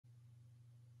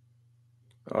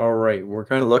All right, we're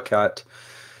going to look at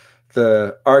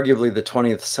arguably the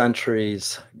 20th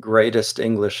century's greatest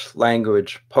English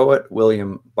language poet,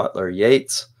 William Butler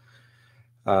Yeats.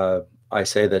 Uh, I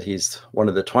say that he's one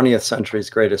of the 20th century's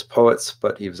greatest poets,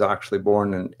 but he was actually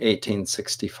born in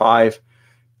 1865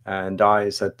 and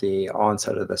dies at the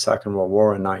onset of the Second World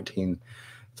War in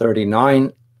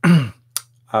 1939.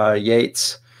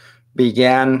 Yeats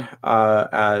began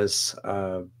as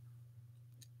a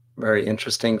very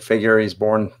interesting figure. He's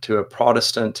born to a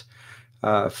Protestant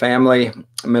family,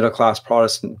 middle-class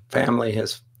Protestant family.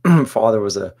 His father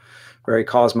was a very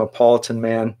cosmopolitan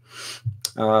man,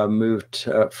 moved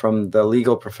from the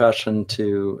legal profession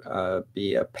to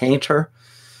be a painter,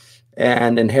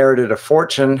 and inherited a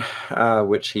fortune,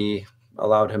 which he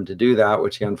allowed him to do that,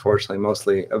 which he unfortunately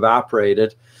mostly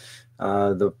evaporated.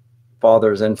 The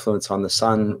father's influence on the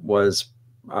son was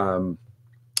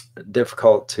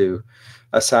difficult to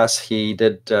assess. He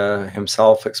did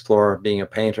himself explore being a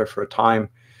painter for a time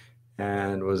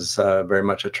and was very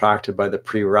much attracted by the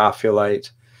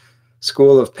pre-Raphaelite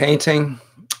school of painting,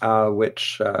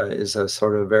 which is a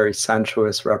sort of very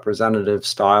sensuous, representative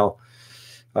style,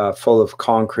 full of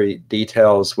concrete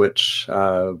details, which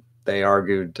they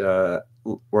argued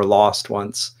were lost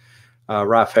once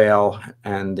Raphael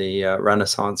and the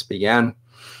Renaissance began.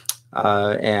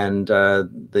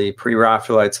 The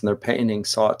pre-Raphaelites in their painting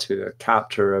sought to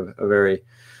capture a very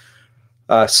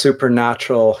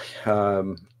supernatural,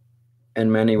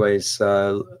 in many ways,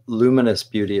 luminous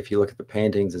beauty. If you look at the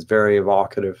paintings, it's very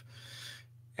evocative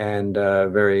and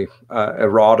very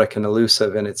erotic and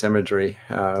elusive in its imagery.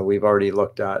 We've already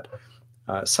looked at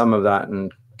some of that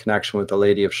in connection with the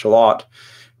Lady of Shalott,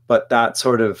 but that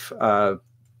sort of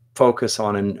focus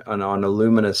on a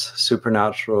luminous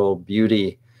supernatural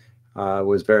beauty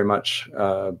was very much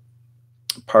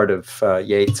part of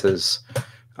Yeats's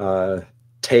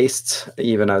tastes,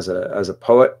 even as a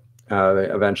poet.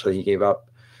 Eventually, he gave up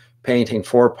painting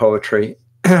for poetry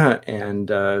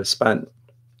and spent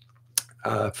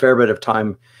a fair bit of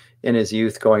time in his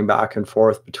youth going back and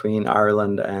forth between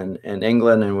Ireland and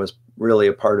England, and was really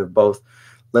a part of both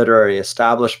literary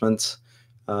establishments.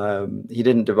 He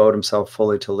didn't devote himself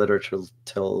fully to literature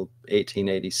till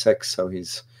 1886, so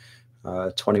he's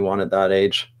 21 at that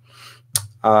age.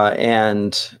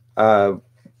 In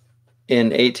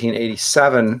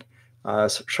 1887,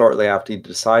 shortly after he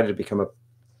decided to become a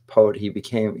poet, he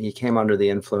came under the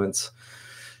influence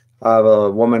of a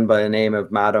woman by the name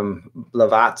of Madame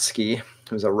Blavatsky,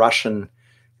 who's a Russian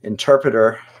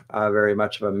interpreter, very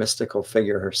much of a mystical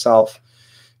figure herself,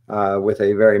 with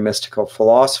a very mystical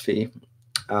philosophy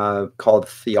called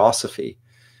theosophy,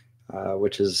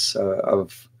 which is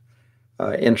of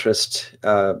interest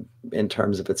in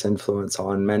terms of its influence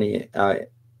on many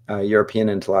European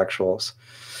intellectuals.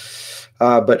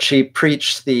 But she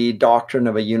preached the doctrine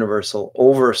of a universal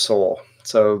oversoul.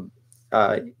 So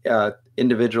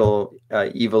individual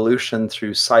evolution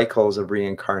through cycles of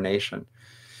reincarnation,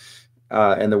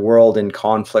 and the world in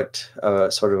conflict,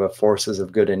 sort of a forces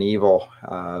of good and evil,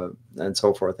 and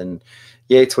so forth. And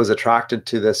Yeats was attracted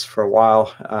to this for a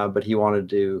while, but he wanted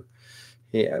to,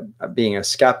 being a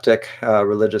skeptic,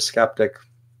 religious skeptic,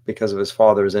 because of his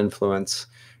father's influence,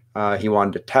 he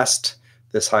wanted to test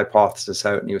this hypothesis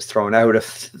out, and he was thrown out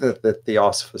of the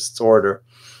Theosophists' order,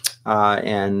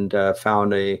 and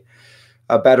found a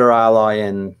better ally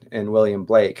in William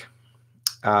Blake,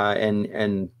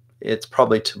 and it's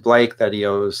probably to Blake that he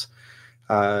owes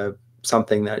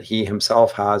something that he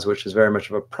himself has, which is very much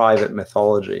of a private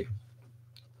mythology.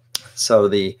 So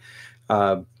the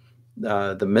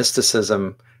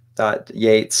mysticism that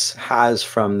Yeats has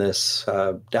from this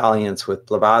dalliance with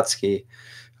Blavatsky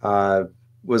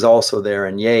was also there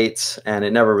in Yeats, and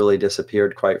it never really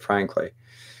disappeared, quite frankly.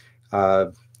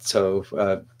 So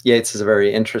Yeats is a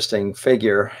very interesting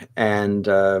figure, and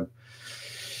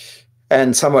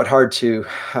somewhat hard to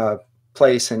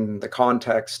place in the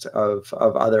context of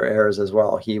other eras as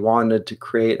well. He wanted to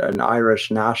create an Irish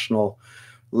national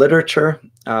literature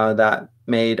that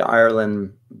made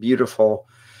Ireland beautiful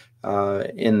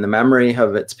in the memory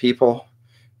of its people,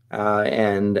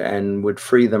 and would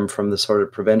free them from the sort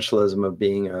of provincialism of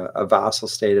being a vassal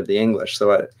state of the English.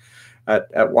 So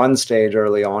at one stage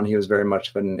early on, he was very much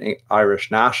of an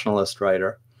Irish nationalist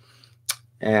writer.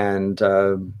 And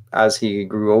as he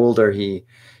grew older, he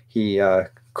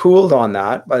cooled on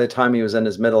that. By the time he was in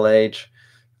his middle age,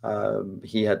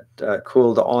 he had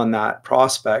cooled on that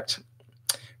prospect.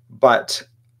 But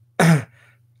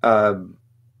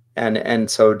and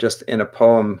so just in a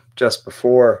poem just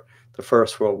before the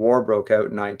First World War broke out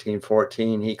in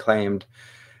 1914, he claimed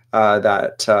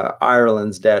that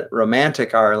Ireland's dead,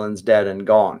 romantic Ireland's dead and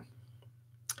gone.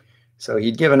 So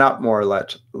he'd given up more or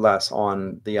less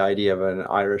on the idea of an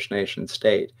Irish nation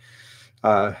state.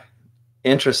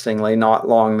 Interestingly, not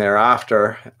long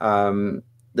thereafter,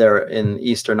 there in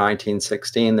Easter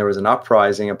 1916, there was an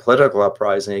uprising, a political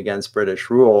uprising against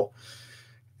British rule,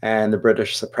 and the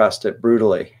British suppressed it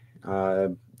brutally.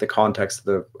 The context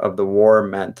of the war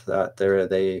meant that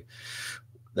the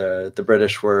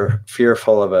British were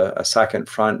fearful of a second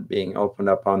front being opened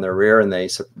up on their rear, and they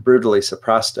brutally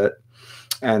suppressed it.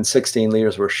 And 16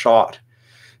 leaders were shot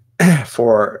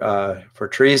for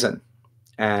treason.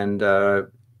 And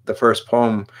the first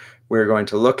poem we're going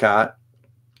to look at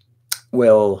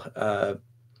will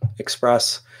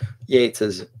express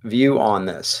Yeats's view on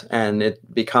this, and it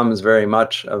becomes very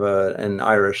much of an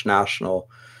Irish national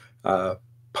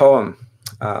poem,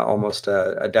 almost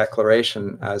a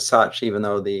declaration as such, even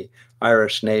though the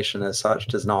Irish nation as such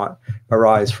does not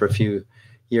arise for a few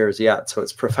years yet. So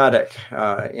it's prophetic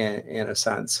in a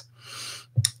sense.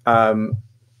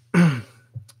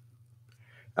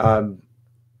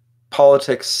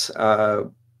 Politics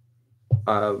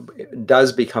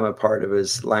does become a part of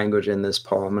his language in this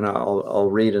poem, and I'll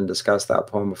read and discuss that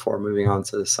poem before moving on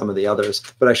to some of the others.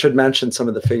 But I should mention some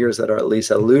of the figures that are at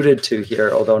least alluded to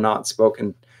here, although not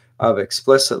spoken of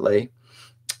explicitly.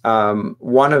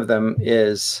 One of them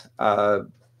is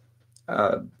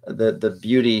the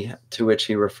beauty to which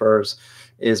he refers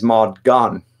is Maud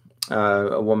Gonne,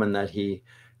 a woman that he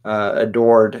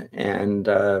adored and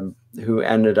who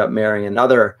ended up marrying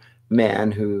another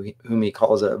man whom he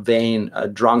calls a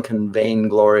drunken,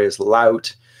 vainglorious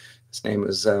lout. His name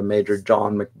was Major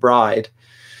John McBride.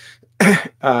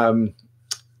 And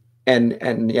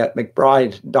yet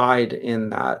McBride died in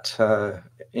that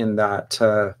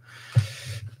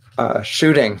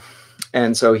shooting,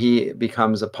 and so he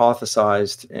becomes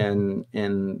apothecized in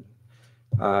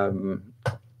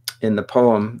the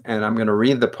poem. And I'm going to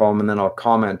read the poem, and then I'll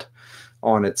comment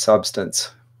on its substance.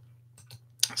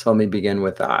 So let me begin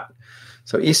with that.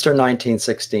 So Easter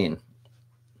 1916.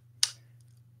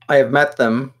 I have met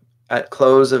them at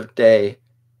close of day,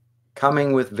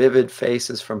 coming with vivid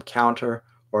faces from counter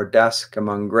or desk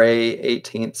among gray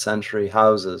 18th century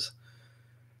houses.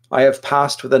 I have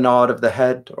passed with a nod of the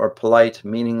head or polite,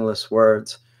 meaningless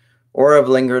words, or have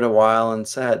lingered a while and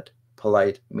said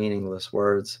polite, meaningless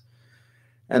words,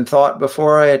 and thought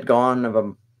before I had gone of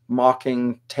a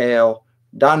mocking tale,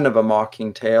 done of a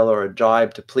mocking tale or a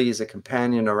jibe to please a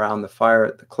companion around the fire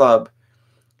at the club,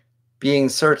 being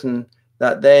certain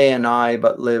that they and I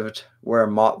but lived where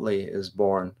motley is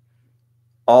born.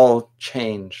 All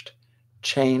changed,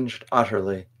 changed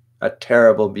utterly, a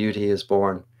terrible beauty is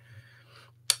born.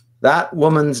 That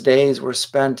woman's days were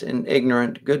spent in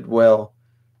ignorant goodwill,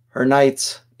 her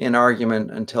nights in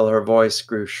argument until her voice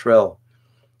grew shrill.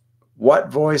 What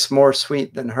voice more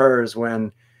sweet than hers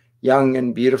when, young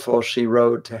and beautiful, she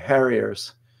rode to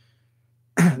harriers?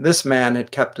 This man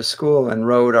had kept a school and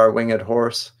rode our winged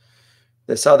horse.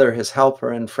 This other, his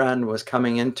helper and friend, was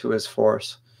coming into his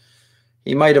force.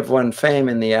 He might have won fame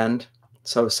in the end,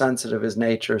 so sensitive his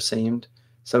nature seemed,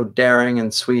 so daring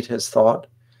and sweet his thought.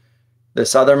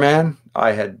 This other man,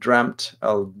 I had dreamt,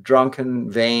 a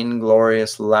drunken, vain,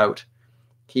 glorious lout.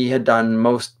 He had done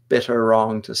most bitter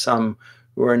wrong to some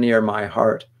who are near my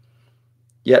heart.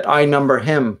 Yet I number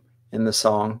him in the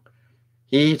song.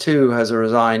 He too has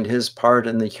resigned his part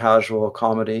in the casual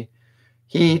comedy.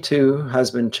 He too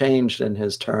has been changed in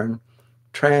his turn,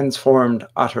 transformed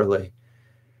utterly.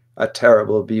 A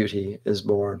terrible beauty is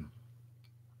born.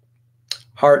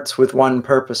 Hearts with one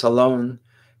purpose alone,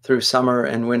 through summer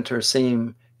and winter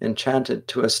seem enchanted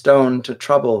to a stone to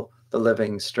trouble the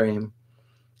living stream.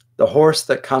 The horse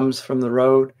that comes from the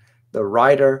road, the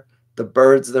rider, the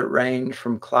birds that range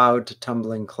from cloud to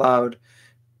tumbling cloud,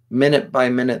 minute by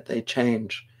minute they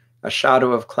change. A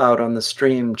shadow of cloud on the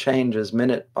stream changes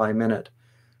minute by minute.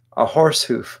 A horse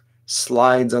hoof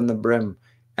slides on the brim,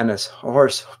 and a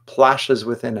horse plashes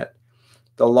within it.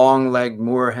 The long-legged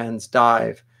moorhens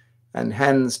dive, and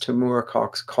hens to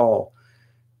moorcocks call.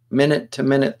 Minute to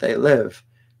minute they live,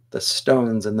 the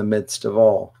stones in the midst of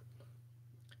all.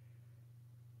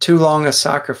 Too long a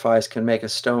sacrifice can make a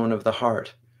stone of the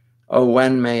heart. Oh,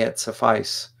 when may it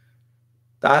suffice?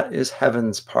 That is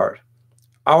heaven's part.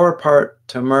 Our part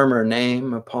to murmur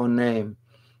name upon name,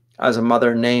 as a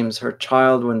mother names her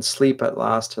child when sleep at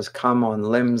last has come on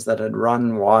limbs that had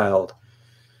run wild.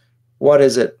 What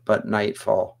is it but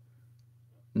nightfall?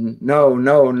 No,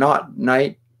 no, not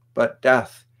night, but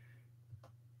death.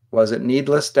 Was it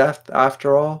needless death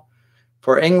after all?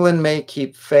 For England may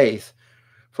keep faith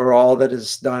for all that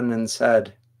is done and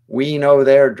said. We know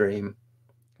their dream,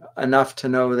 enough to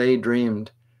know they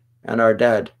dreamed and are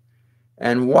dead.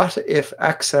 And what if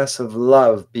excess of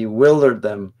love bewildered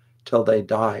them till they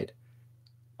died?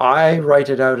 I write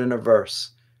it out in a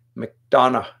verse.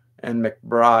 MacDonough and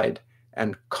McBride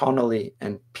and Connolly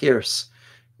and Pierce,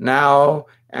 now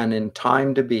and in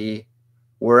time to be,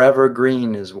 wherever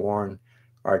green is worn,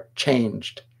 are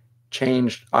changed,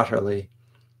 changed utterly.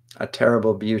 A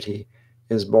terrible beauty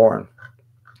is born.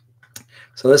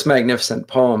 So this magnificent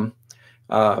poem,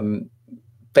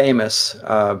 famous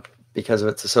because of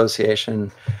its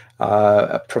association,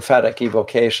 a prophetic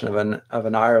evocation of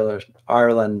an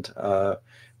Ireland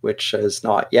which is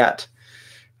not yet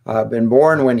been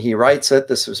born when he writes it.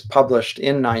 This was published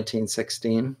in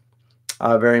 1916,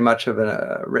 very much of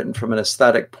written from an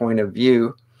aesthetic point of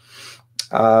view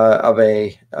of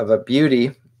a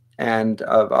beauty and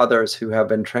of others who have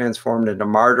been transformed into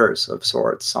martyrs of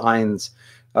sorts, signs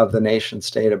of the nation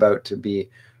state about to be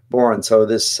born. So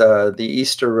this, the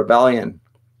Easter Rebellion,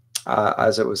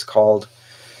 as it was called,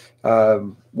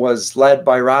 was led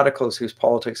by radicals whose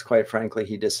politics, quite frankly,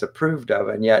 he disapproved of,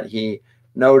 and yet he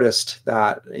noted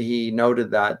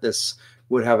that this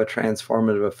would have a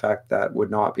transformative effect that would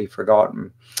not be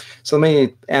forgotten. So let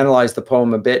me analyze the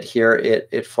poem a bit here.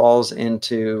 It falls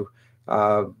into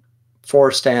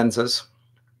 4 stanzas.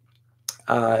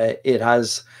 It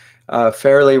has a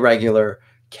fairly regular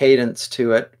cadence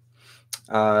to it,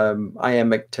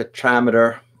 iambic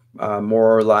tetrameter,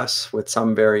 more or less, with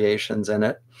some variations in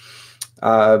it.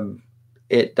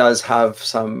 It does have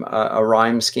some a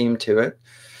rhyme scheme to it.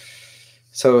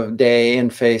 So day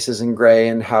and faces and gray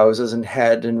and houses and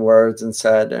head and words and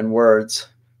said and words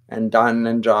and done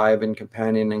and jibe and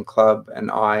companion and club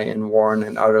and I and worn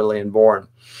and utterly and born.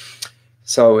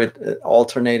 So it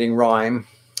alternating rhyme.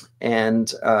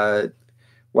 And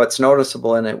what's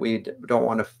noticeable in it, we don't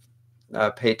want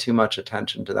to pay too much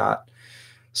attention to that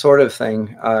sort of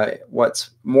thing. What's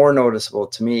more noticeable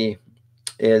to me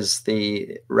is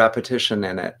the repetition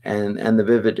in it and the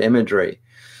vivid imagery,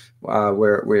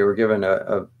 where we were given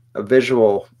a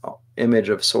visual image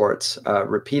of sorts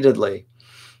repeatedly.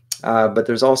 But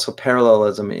there's also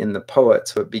parallelism in the poet.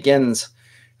 So it begins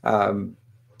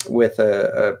with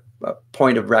a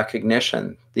point of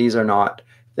recognition. These are not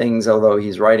things, although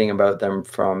he's writing about them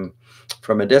from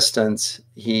a distance,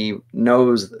 he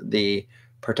knows the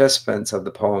participants of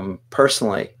the poem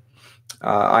personally.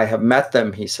 I have met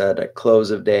them, he said, at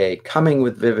close of day, coming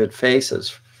with vivid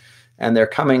faces, and they're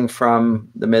coming from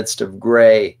the midst of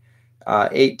gray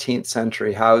 18th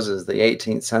century houses. The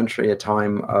 18th century, a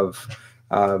time of,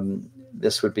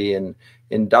 this would be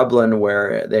in Dublin,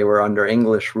 where they were under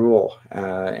English rule,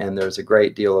 and there's a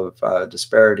great deal of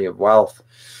disparity of wealth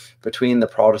between the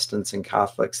Protestants and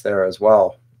Catholics there as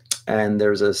well. And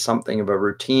there's something of a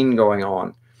routine going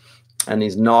on. And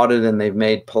he's nodded, and they've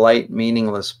made polite,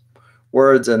 meaningless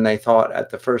words, and they thought at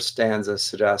the first stanza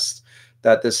suggests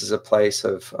that this is a place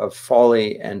of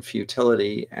folly and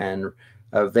futility and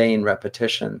vain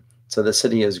repetition. So the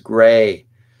city is gray,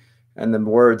 and the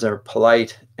words are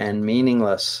polite and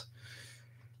meaningless,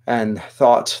 and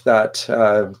thought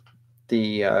that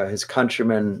his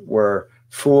countrymen were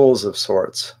fools of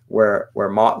sorts, where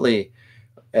motley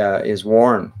is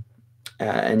worn.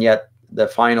 And yet the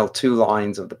final 2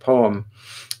 lines of the poem,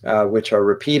 which are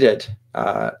repeated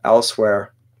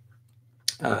elsewhere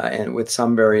and with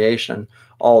some variation,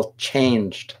 all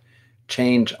change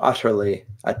utterly.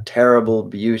 A terrible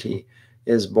beauty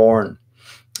is born,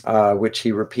 which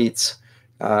he repeats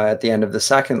at the end of the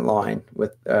 2nd line,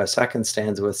 with 2nd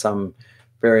stanza with some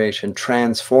variation.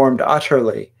 Transformed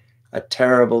utterly, a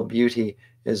terrible beauty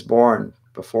is born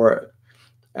before it.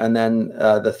 And then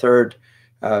the 3rd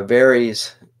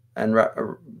varies and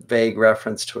vague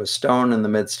reference to a stone in the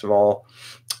midst of all,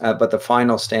 but the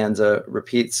final stanza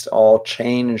repeats all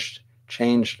changed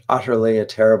utterly, a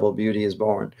terrible beauty is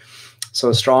born. So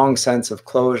a strong sense of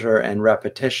closure and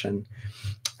repetition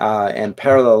and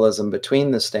parallelism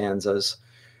between the stanzas.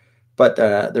 But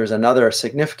there's another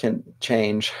significant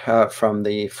change from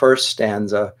the 1st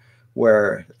stanza,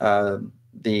 where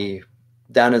the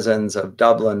denizens of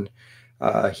Dublin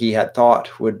he had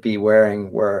thought would be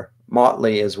wearing where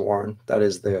motley is worn, that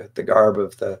is the garb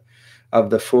of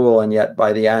the fool, and yet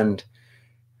by the end,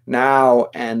 now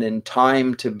and in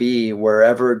time to be,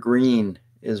 wherever green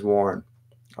is worn,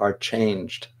 are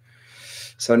changed.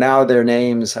 So now their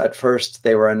names, at first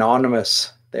they were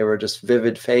anonymous, they were just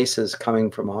vivid faces coming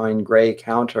from behind gray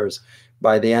counters.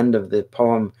 By the end of the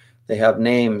poem, they have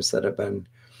names that have been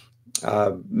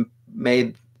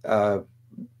made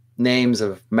names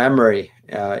of memory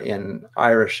in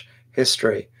Irish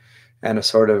history, and a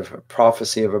sort of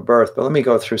prophecy of a birth. But let me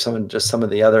go through some of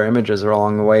the other images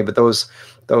along the way. But those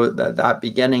that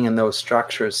beginning and those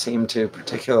structures seem to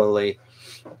particularly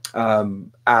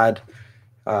add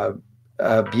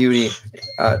beauty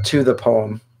to the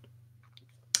poem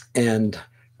and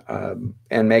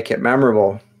make it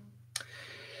memorable.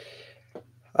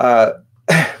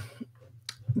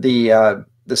 The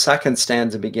second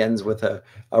stanza begins with a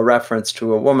reference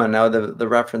to a woman. Now, the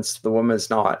reference to the woman is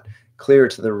not clear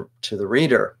to the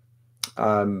reader,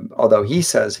 although he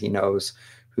says he knows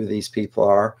who these people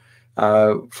are.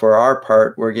 For our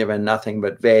part, we're given nothing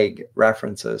but vague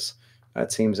references.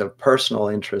 It seems of personal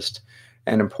interest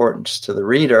and importance to the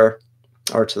reader,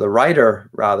 or to the writer,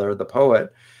 rather, the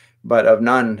poet, but of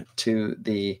none to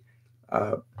the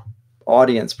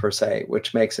audience per se,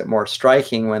 which makes it more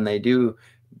striking when they do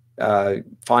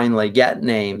finally get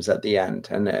names at the end,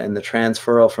 and the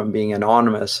transferal from being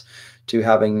anonymous to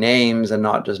having names, and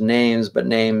not just names, but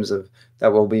names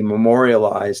that will be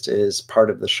memorialized, is part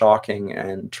of the shocking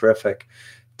and terrific,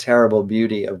 terrible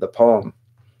beauty of the poem.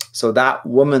 So that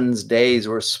woman's days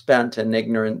were spent in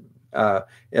ignorant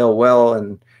ill will,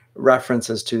 and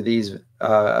references to these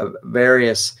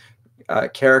various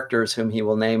characters whom he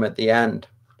will name at the end.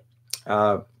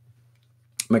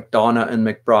 MacDonagh and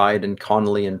McBride and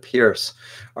Connolly and Pierce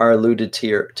are alluded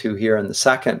to here in the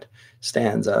second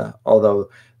stanza, although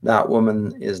that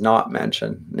woman is not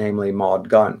mentioned, namely Maud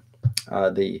Gunn,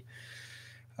 the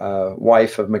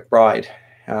wife of McBride.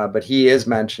 But he is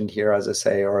mentioned here, as I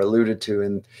say, or alluded to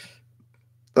in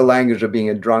the language of being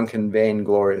a drunken,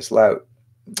 vainglorious lout.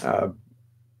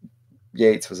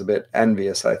 Yeats was a bit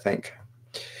envious, I think.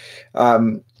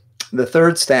 The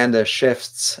third stanza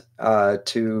shifts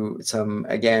to some,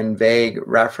 again, vague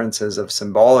references of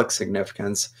symbolic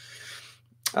significance.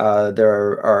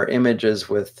 There are images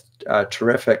with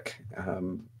terrific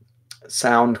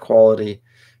sound quality,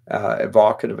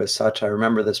 evocative as such. I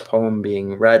remember this poem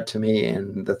being read to me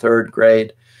in the third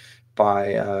grade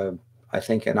by, I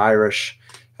think, an Irish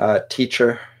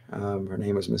teacher. Her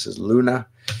name was Mrs. Luna.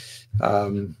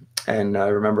 And I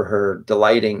remember her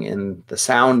delighting in the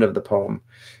sound of the poem,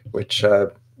 which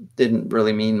didn't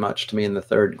really mean much to me in the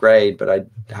third grade. But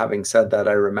having said that,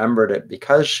 I remembered it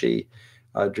because she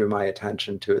drew my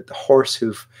attention to it. The horse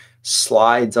hoof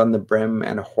slides on the brim,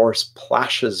 and a horse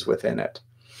plashes within it.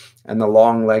 And the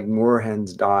long-legged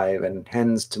moorhens dive, and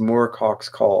hens to moorcocks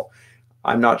call.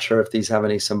 I'm not sure if these have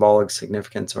any symbolic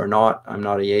significance or not. I'm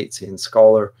not a Yeatsian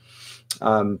scholar.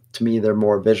 To me, they're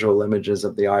more visual images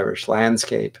of the Irish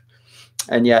landscape.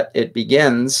 And yet it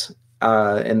begins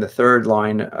in the third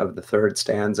line of the third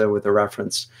stanza with a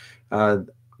reference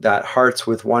that hearts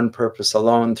with one purpose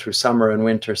alone through summer and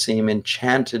winter seem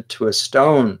enchanted to a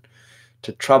stone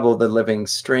to trouble the living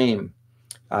stream.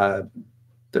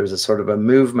 There's a sort of a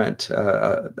movement,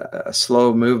 a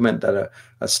slow movement that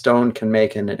a stone can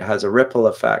make, and it has a ripple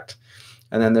effect.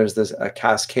 And then there's a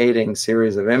cascading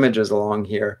series of images along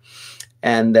here.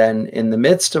 And then in the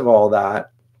midst of all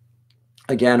that,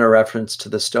 again, a reference to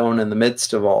the stone in the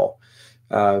midst of all.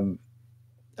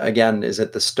 Again, is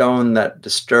it the stone that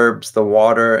disturbs the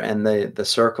water, and the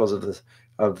circles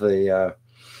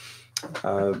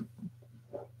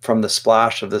from the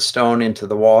splash of the stone into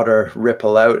the water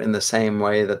ripple out in the same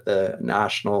way that the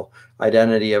national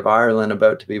identity of Ireland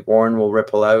about to be born will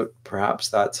ripple out? Perhaps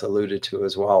that's alluded to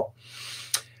as well.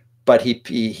 But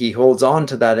he holds on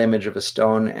to that image of a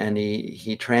stone, and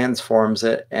he transforms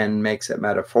it and makes it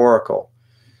metaphorical.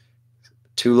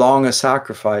 Too long a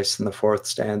sacrifice, in the fourth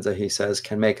stanza, he says,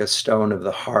 can make a stone of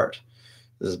the heart.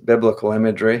 This is biblical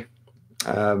imagery.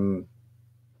 God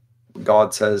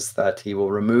says that he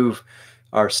will remove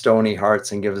our stony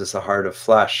hearts and gives us a heart of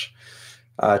flesh.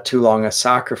 Too long a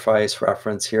sacrifice,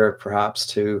 reference here perhaps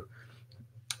to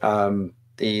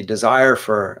the desire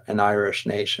for an Irish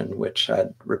nation, which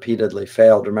had repeatedly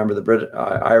failed. Remember, the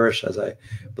Irish, as I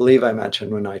believe I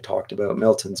mentioned when I talked about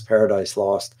Milton's Paradise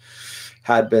Lost,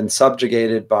 had been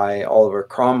subjugated by Oliver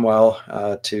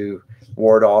Cromwell to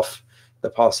ward off the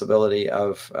possibility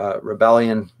of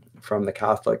rebellion from the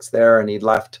Catholics there, and he'd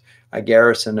left a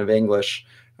garrison of English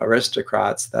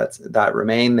aristocrats that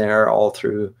remain there all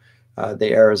through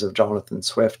the eras of Jonathan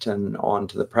Swift and on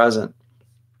to the present.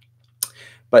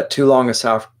 But too long a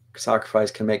sacrifice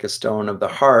can make a stone of the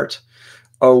heart.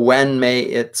 Oh, when may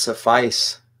it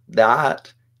suffice?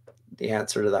 That, the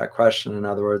answer to that question, in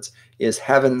other words, is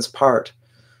heaven's part.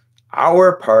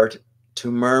 Our part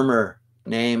to murmur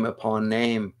name upon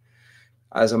name,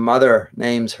 as a mother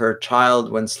names her child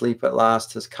when sleep at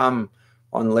last has come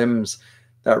on limbs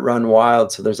that run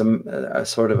wild. So there's a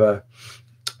sort of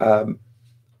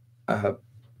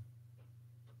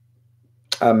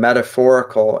a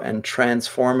metaphorical and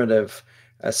transformative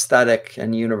aesthetic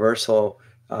and universal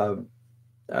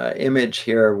image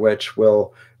here, which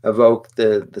will evoke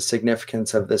the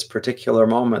significance of this particular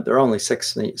moment. There are only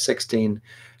 16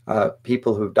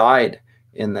 people who've died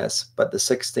in this, but the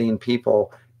 16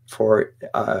 people for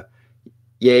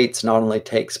Yeats not only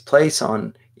takes place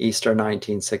on Easter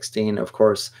 1916. Of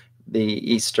course, the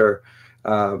Easter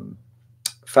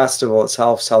festival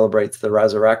itself celebrates the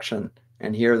resurrection,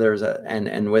 and here there's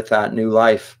and with that, new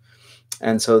life.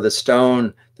 And so the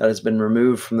stone that has been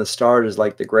removed from the start is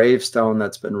like the gravestone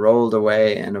that's been rolled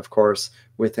away, and of course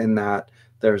within that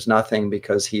there's nothing,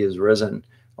 because he is risen.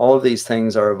 All of these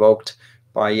things are evoked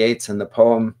by Yeats in the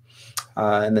poem,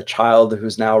 and the child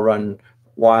who's now run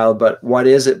wild. But what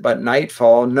is it but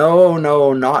nightfall? No,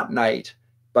 no, not night,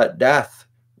 but death.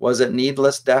 Was it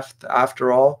needless death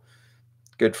after all?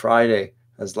 Good Friday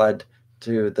has led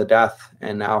to the death,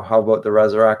 and now how about the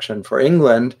resurrection? For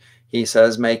England, he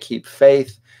says, may keep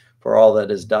faith for all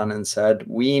that is done and said.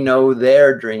 We know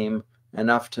their dream,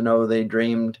 enough to know they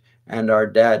dreamed and are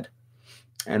dead.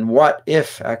 And what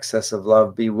if excess of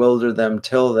love bewildered them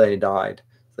till they died?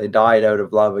 They died out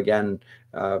of love. Again,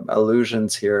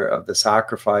 allusions here of the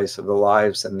sacrifice of the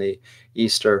lives in the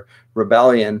Easter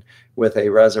rebellion, with a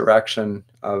resurrection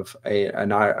of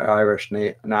an Irish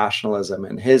nationalism.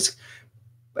 And his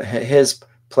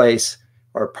place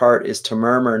or part is to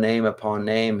murmur name upon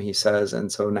name, he says.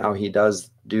 And so now he does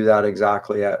do that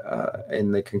exactly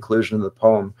in the conclusion of the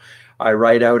poem. I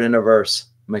write out in a verse,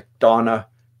 MacDonough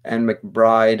and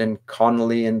McBride and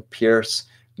Connolly and Pierce,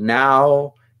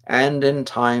 now and in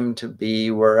time to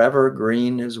be, wherever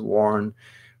green is worn,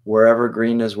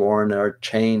 are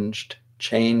changed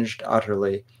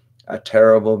utterly, a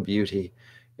terrible beauty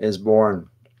is born.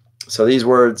 So these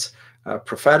words,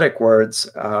 prophetic words,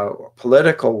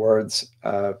 political words,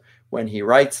 when he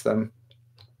writes them,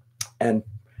 and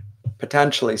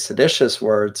potentially seditious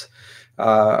words,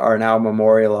 are now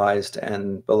memorialized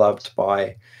and beloved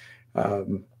by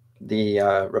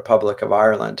the Republic of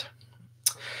Ireland.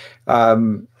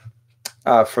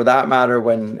 For that matter,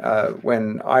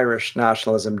 when Irish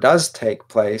nationalism does take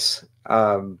place,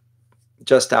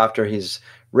 just after he's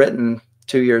written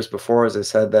 2 years before, as I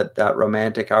said, that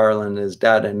romantic Ireland is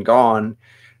dead and gone,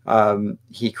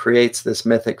 he creates this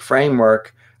mythic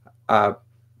framework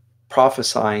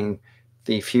prophesying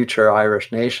the future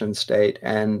Irish nation state.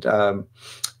 And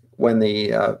when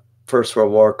the First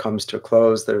World War comes to a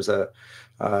close, there's an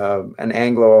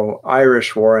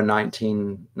Anglo-Irish War in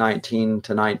 1919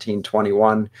 to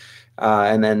 1921,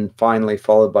 and then finally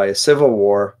followed by a civil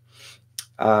war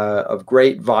of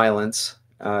great violence,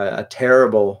 a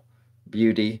terrible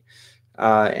beauty,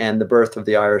 and the birth of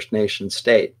the Irish nation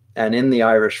state. And in the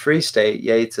Irish Free State,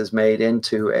 Yeats is made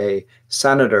into a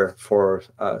senator for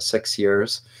 6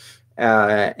 years,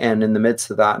 and in the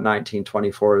midst of that,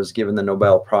 1924, is given the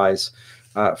Nobel Prize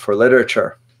for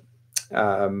Literature.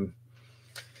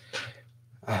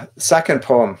 Second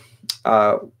poem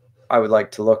I would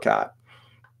like to look at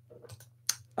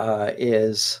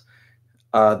is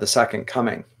The Second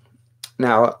Coming.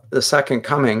 Now, The Second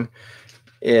Coming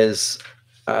is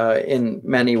in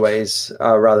many ways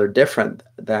rather different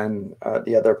than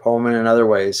the other poem, and in other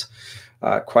ways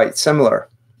quite similar.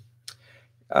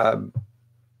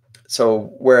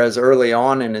 So whereas early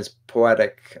on in his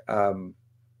poetic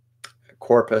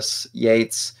corpus,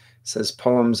 Yeats says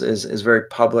poems is very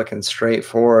public and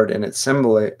straightforward in its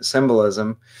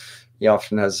symbolism. He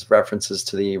often has references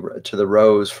to the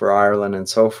rose for Ireland and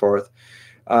so forth.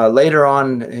 Later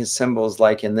on, his symbols,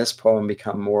 like in this poem,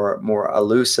 become more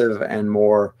elusive and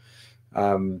more,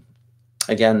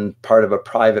 again, part of a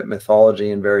private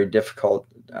mythology, and very difficult,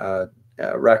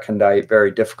 recondite,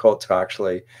 very difficult to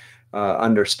actually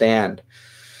understand.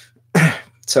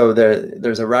 So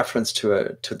there's a reference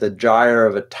to the gyre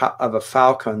of a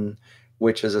falcon,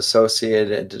 which is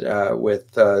associated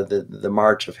with the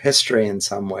march of history in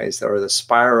some ways, or the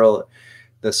spiral,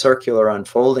 the circular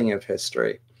unfolding of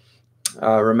history.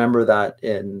 Remember that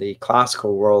in the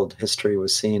classical world, history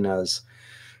was seen as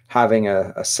having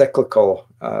a cyclical,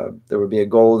 there would be a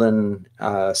golden,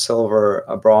 silver,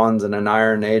 a bronze, and an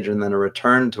iron age, and then a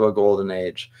return to a golden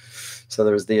age. So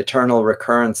there was the eternal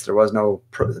recurrence. There was no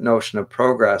notion of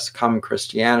progress. Come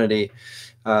Christianity,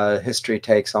 history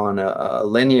takes on a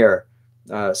linear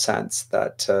sense,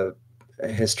 that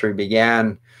history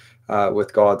began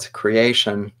with God's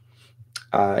creation.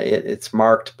 It's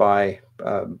marked by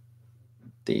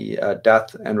the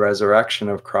death and resurrection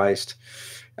of Christ.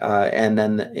 And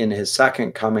then in his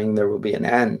second coming, there will be an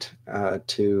end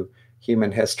to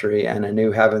human history, and a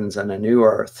new heavens and a new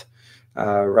earth,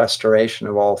 restoration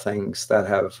of all things that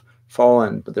have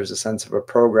fallen. But there's a sense of a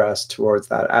progress towards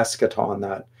that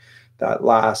eschaton, that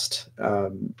last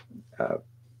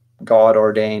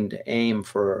God-ordained aim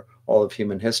for all of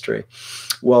human history.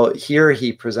 Well, here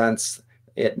he presents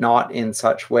it not in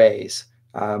such ways,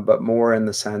 but more in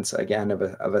the sense, again, of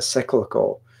a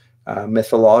cyclical,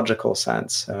 mythological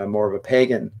sense, more of a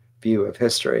pagan view of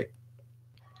history.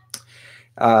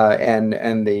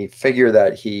 And the figure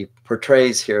that he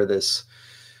portrays here, this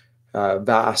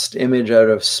vast image out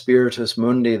of spiritus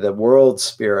mundi, the world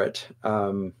spirit.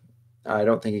 I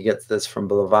don't think he gets this from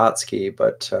Blavatsky,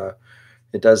 but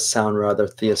it does sound rather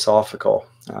theosophical.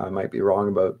 I might be wrong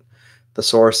about the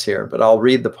source here, but I'll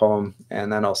read the poem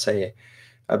and then I'll say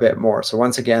a bit more. So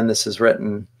once again, this is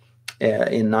written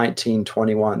in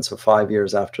 1921, so 5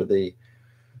 years after the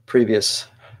previous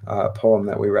poem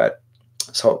that we read.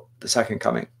 So the second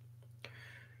coming.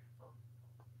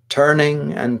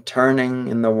 Turning and turning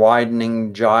in the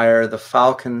widening gyre, the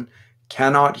falcon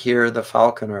cannot hear the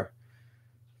falconer.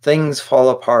 Things fall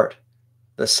apart,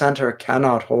 the center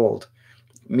cannot hold.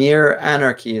 Mere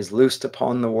anarchy is loosed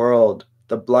upon the world,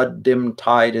 the blood-dimmed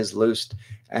tide is loosed,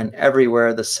 and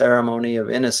everywhere the ceremony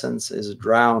of innocence is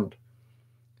drowned.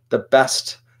 The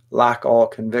best lack all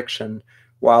conviction,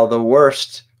 while the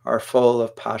worst are full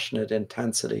of passionate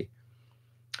intensity.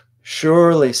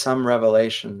 Surely some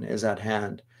revelation is at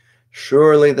hand.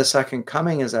 Surely the second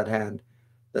coming is at hand.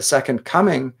 The second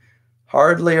coming,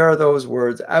 hardly are those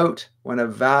words out when a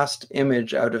vast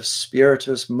image out of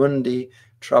spiritus mundi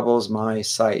troubles my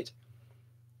sight.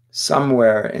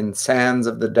 Somewhere in sands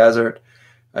of the desert,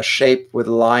 a shape with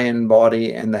lion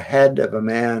body and the head of a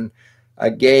man, a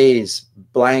gaze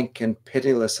blank and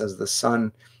pitiless as the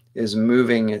sun is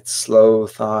moving its slow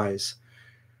thighs,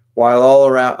 while all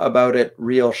around about it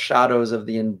reel shadows of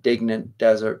the indignant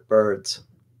desert birds.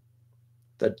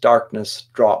 The darkness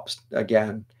drops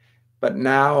again, but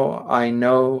now I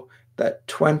know that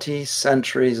 20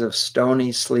 centuries of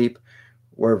stony sleep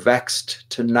were vexed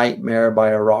to nightmare by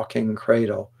a rocking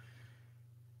cradle.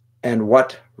 And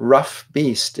what rough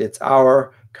beast, its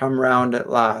hour come round at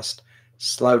last,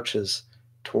 slouches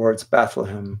towards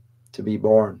Bethlehem to be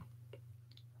born.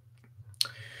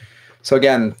 So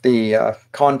again, the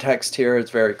context here is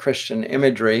very Christian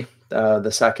imagery.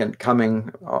 The second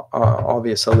coming,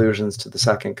 obvious allusions to the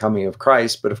second coming of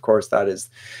Christ, but of course that is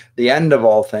the end of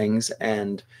all things.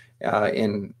 And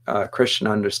in Christian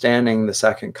understanding, the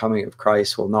second coming of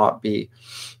Christ will not be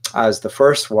as the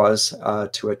first was,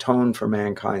 to atone for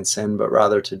mankind's sin, but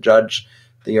rather to judge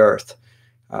the earth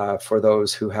for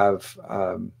those who have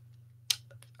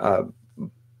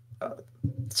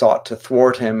sought to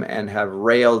thwart him and have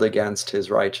railed against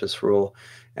his righteous rule,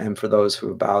 and for those who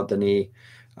have bowed the knee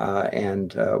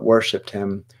and worshipped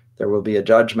him. There will be a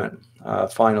judgment,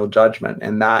 final judgment.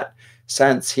 And that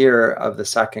sense here of the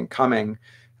second coming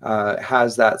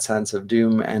has that sense of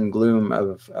doom and gloom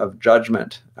of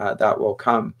judgment that will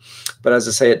come. But as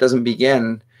I say, it doesn't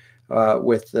begin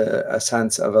with a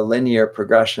sense of a linear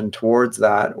progression towards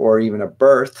that, or even a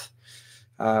birth,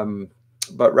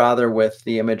 but rather with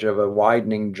the image of a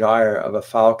widening gyre of a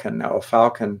falcon. Now, a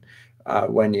falcon,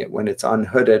 when it's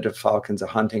unhooded, a falcon's a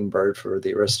hunting bird for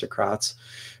the aristocrats.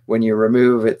 When you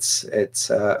remove its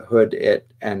hood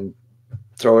and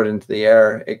throw it into the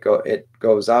air, it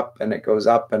goes up and it goes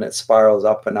up and it spirals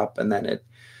up, and then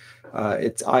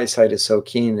its eyesight is so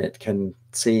keen it can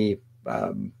see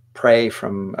prey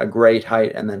from a great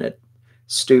height, and then it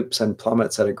stoops and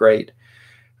plummets at a great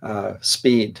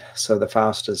speed. So the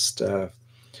fastest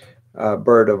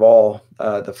bird of all,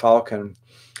 the falcon.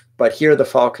 But here the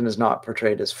falcon is not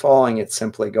portrayed as falling, it's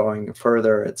simply going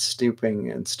further, it's stooping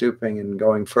and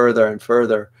going further and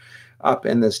further up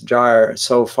in this gyre,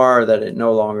 so far that it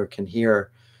no longer can hear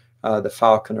the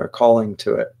falconer calling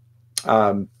to it.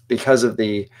 Because of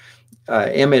the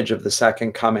image of the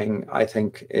second coming, I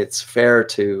think it's fair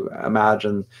to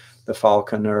imagine the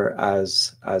falconer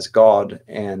as God,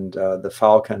 and the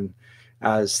falcon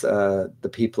as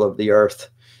the people of the earth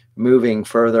moving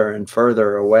further and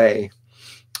further away.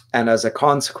 And as a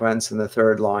consequence, in the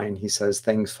third line, he says,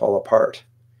 things fall apart.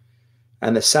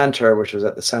 And the center, which is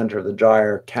at the center of the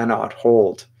gyre, cannot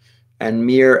hold. And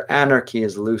mere anarchy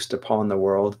is loosed upon the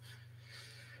world.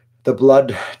 The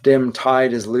blood-dimmed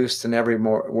tide is loosed, and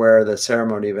everywhere the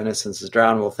ceremony of innocence is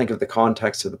drowned. We'll think of the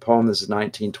context of the poem. This is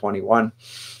 1921.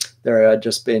 There had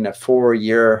just been a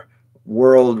 4-year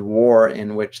world war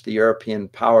in which the European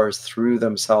powers threw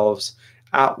themselves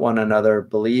at one another,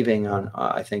 believing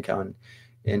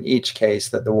in each case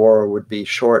that the war would be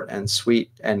short and sweet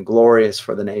and glorious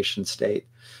for the nation state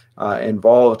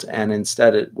involved. And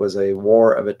instead it was a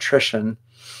war of attrition,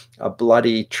 a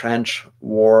bloody trench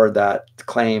war that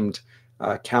claimed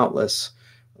countless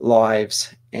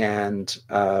lives, and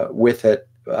with it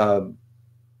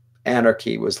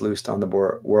anarchy was loosed on the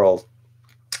world,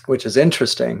 which is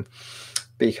interesting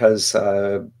because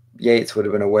Yeats would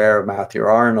have been aware of Matthew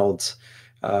Arnold's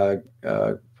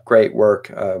great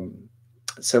work,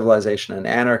 Civilization and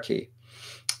Anarchy.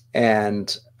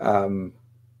 And the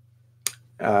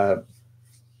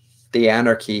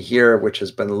anarchy here, which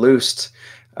has been loosed,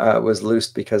 was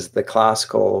loosed because the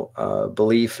classical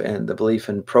belief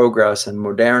in progress and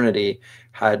modernity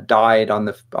had died on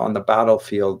the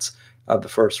battlefields of the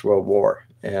First World War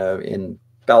in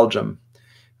Belgium,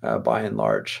 by and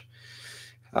large,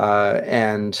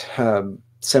 and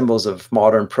symbols of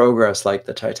modern progress like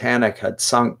the Titanic had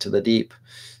sunk to the deep.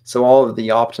 So all of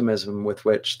the optimism with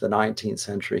which the 19th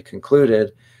century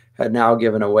concluded had now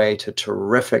given way to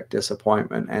terrific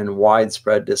disappointment and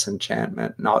widespread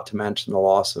disenchantment, not to mention the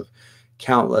loss of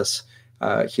countless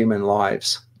human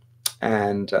lives.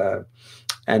 And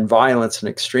violence and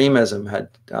extremism had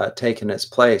taken its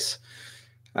place.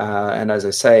 And as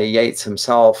I say, Yeats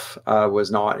himself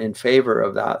was not in favor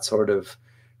of that sort of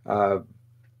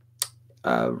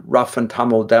rough and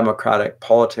tumble democratic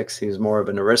politics. He was more of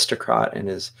an aristocrat in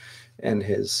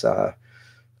his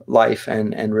life,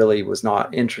 and really was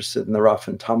not interested in the rough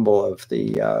and tumble of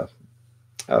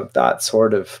that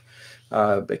sort of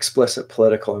explicit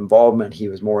political involvement. He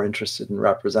was more interested in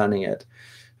representing it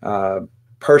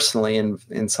personally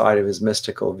inside of his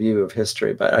mystical view of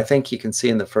history. But I think you can see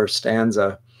in the first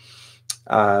stanza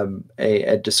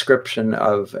a description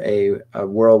of a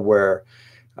world where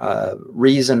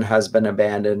reason has been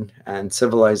abandoned and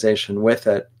civilization with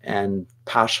it, and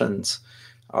passions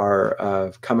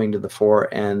are coming to the fore,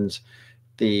 and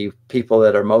the people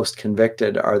that are most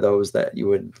convicted are those that you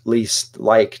would least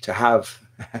like to have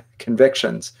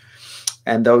convictions.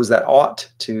 And those that ought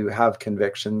to have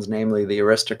convictions, namely the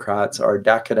aristocrats, are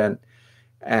decadent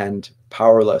and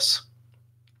powerless.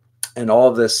 And all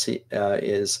of this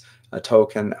is a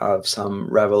token of some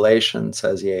revelation,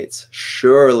 says Yeats.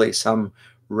 Surely some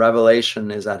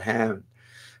revelation is at hand.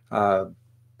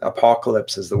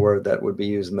 Apocalypse is the word that would be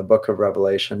used in the book of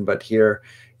Revelation, but here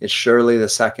it's surely the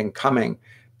second coming.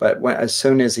 But as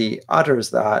soon as he utters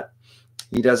that,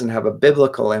 he doesn't have a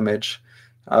biblical image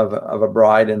of a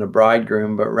bride and a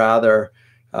bridegroom, but rather,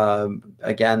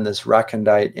 again, this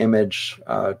recondite image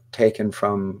taken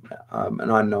from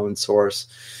an unknown source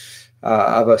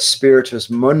of a spiritus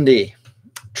mundi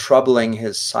troubling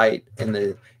his sight in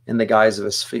the guise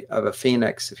of a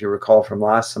phoenix. If you recall from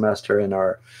last semester in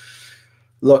our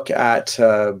look at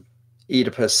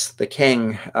Oedipus the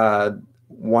king,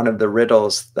 one of the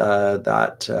riddles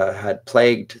that had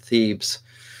plagued Thebes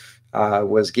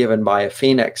was given by a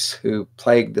phoenix who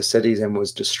plagued the cities and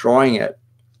was destroying it.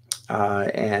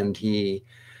 And he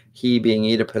being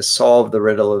Oedipus, solved the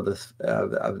riddle of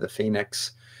the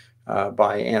phoenix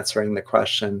by answering the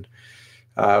question,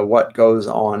 what goes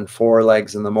on 4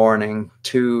 legs in the morning,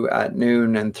 2 at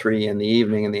noon, and 3 in the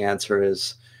evening? And the answer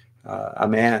is a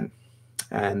man.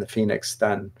 And the phoenix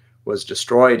then was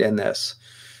destroyed in this.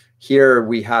 Here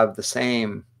we have the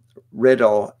same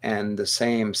riddle and the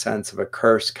same sense of a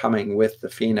curse coming with the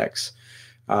phoenix,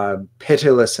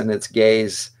 pitiless in its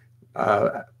gaze,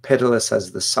 pitiless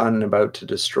as the sun about to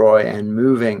destroy, and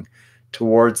moving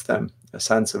towards them, a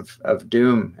sense of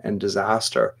doom and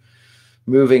disaster,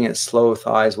 moving its slow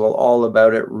thighs, while all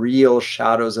about it real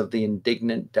shadows of the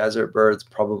indignant desert birds,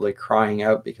 probably crying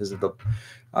out because of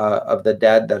the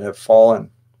dead that have fallen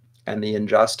and the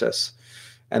injustice,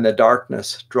 and the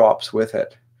darkness drops with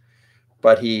it.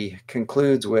 But he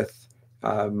concludes with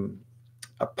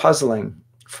a puzzling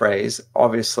phrase.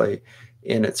 Obviously,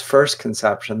 in its first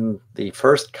conception, the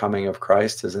first coming of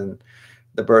Christ is in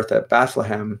the birth at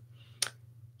Bethlehem.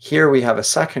 Here we have a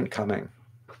second coming,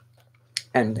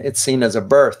 and it's seen as a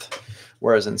birth,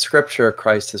 whereas in Scripture,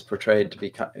 Christ is portrayed to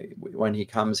be, when he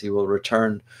comes, he will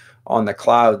return on the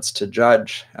clouds to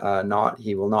judge.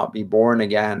 He will not be born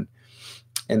again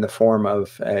in the form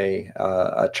of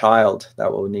a child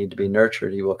that will need to be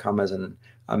nurtured. He will come as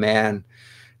a man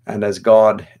and as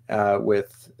God,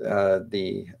 with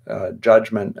the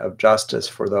judgment of justice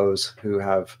for those who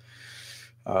have,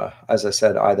 as I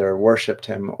said, either worshipped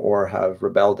him or have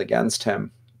rebelled against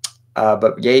him.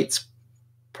 But Yeats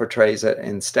portrays it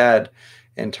instead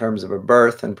in terms of a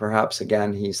birth, and perhaps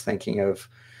again he's thinking of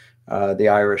the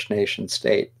Irish nation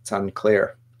state. It's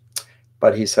unclear.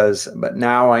 But he says, but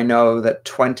now I know that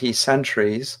 20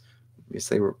 centuries,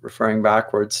 obviously referring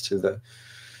backwards to the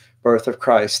birth of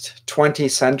Christ, 20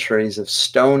 centuries of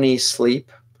stony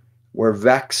sleep were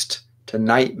vexed to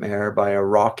nightmare by a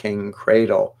rocking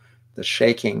cradle, the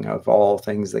shaking of all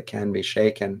things that can be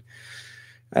shaken.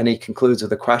 And he concludes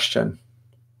with a question,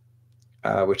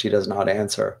 which he does not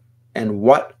answer. And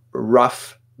what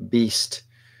rough beast.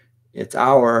 Its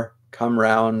hour come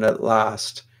round at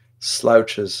last,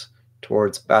 slouches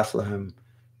towards Bethlehem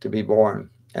to be born.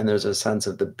 And there's a sense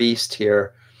of the beast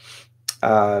here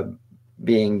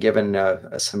being given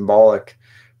a symbolic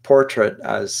portrait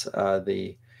as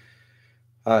the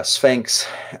Sphinx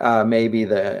may be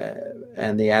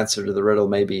and the answer to the riddle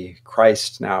may be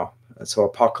Christ now. So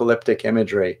apocalyptic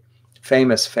imagery,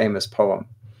 famous poem.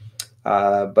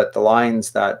 But the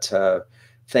lines that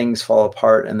things fall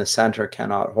apart and the center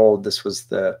cannot hold. This was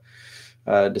the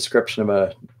description of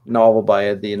a novel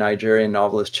by the Nigerian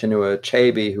novelist Chinua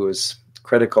Achebe, who was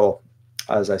critical,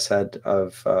 as I said,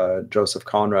 of Joseph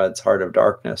Conrad's Heart of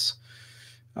Darkness.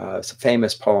 It's a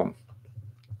famous poem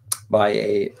by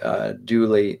a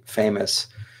duly famous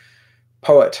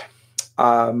poet.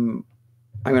 I'm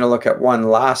going to look at one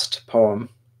last poem,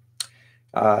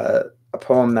 a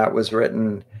poem that was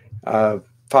written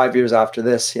 5 years after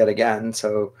this, yet again.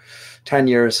 So 10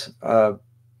 years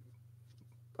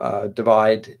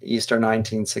divide, Easter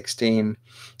 1916,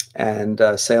 and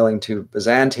sailing to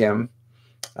Byzantium.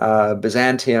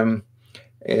 Byzantium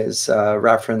is a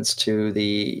reference to the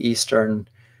Eastern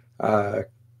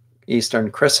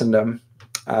Christendom,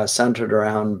 centered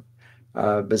around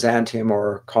Byzantium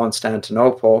or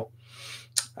Constantinople.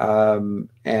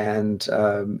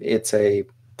 It's a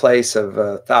place of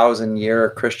 1,000-year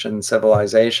Christian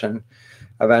civilization,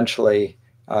 eventually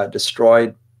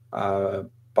destroyed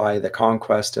by the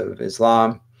conquest of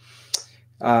Islam.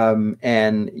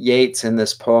 And Yeats in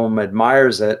this poem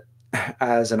admires it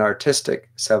as an artistic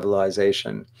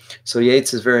civilization. So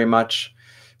Yeats is very much,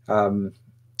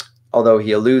 although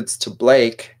he alludes to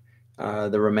Blake,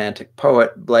 the Romantic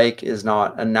poet, Blake is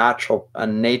not a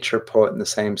nature poet in the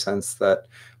same sense that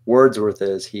Wordsworth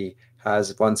is. He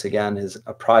has, once again,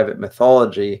 a private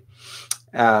mythology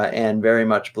and very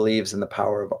much believes in the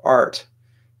power of art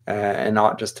and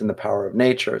not just in the power of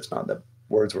nature. It's not that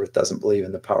Wordsworth doesn't believe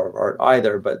in the power of art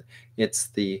either, but it's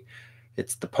the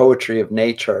poetry of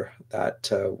nature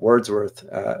that Wordsworth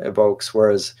evokes,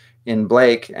 whereas in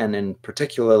Blake and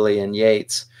particularly in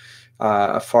Yeats,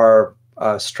 a far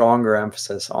stronger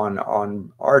emphasis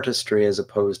on artistry as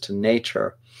opposed to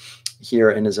nature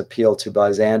here in his appeal to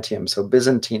Byzantium. So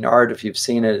Byzantine art, if you've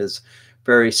seen it, is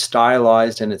very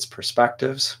stylized in its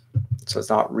perspectives. So it's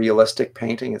not realistic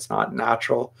painting, it's not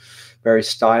natural, very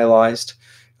stylized.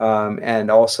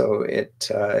 And also it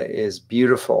is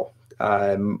beautiful.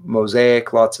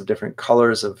 Mosaic, lots of different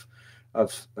colors of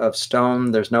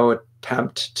stone. There's no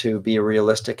attempt to be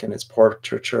realistic in its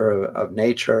portraiture of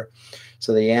nature.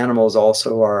 So the animals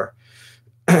also are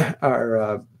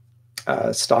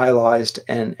stylized,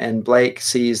 and Blake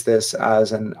sees this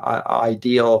as an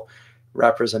ideal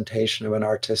representation of an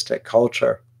artistic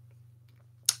culture.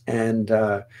 And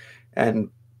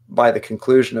by the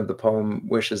conclusion of the poem,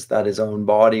 wishes that his own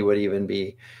body would even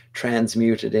be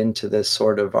transmuted into this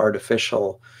sort of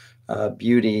artificial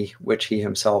beauty which he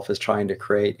himself is trying to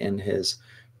create in his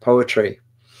poetry.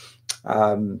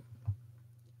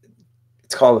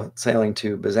 It's called Sailing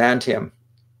to Byzantium,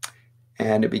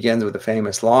 and it begins with a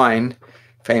famous line,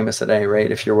 famous at any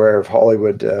rate if you're aware of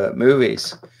Hollywood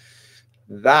movies.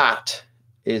 That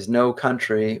is no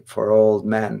country for old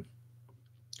men.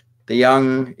 The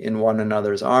young in one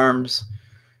another's arms,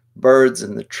 birds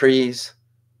in the trees,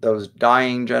 those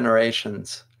dying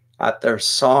generations, at their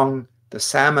song the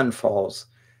salmon falls,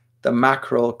 the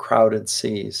mackerel crowded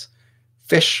seas,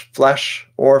 fish, flesh,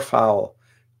 or fowl,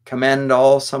 commend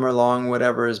all summer long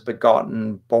whatever is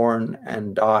begotten, born,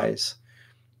 and dies.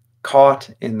 Caught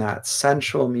in that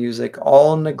sensual music,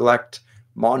 all neglect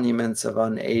monuments of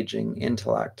unaging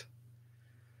intellect.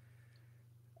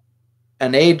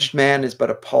 An aged man is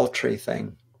but a paltry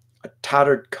thing, a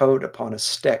tattered coat upon a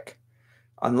stick,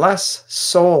 unless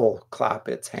soul clap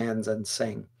its hands and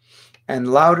sing,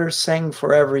 and louder sing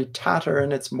for every tatter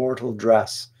in its mortal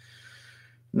dress.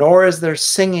 Nor is there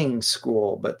singing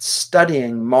school, but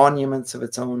studying monuments of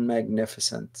its own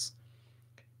magnificence.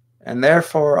 And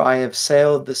therefore I have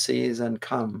sailed the seas and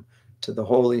come to the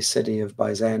holy city of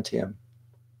Byzantium.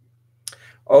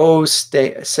 O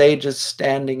sages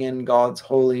standing in God's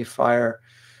holy fire,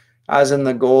 as in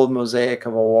the gold mosaic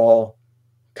of a wall,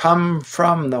 come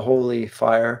from the holy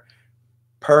fire,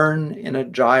 burn in a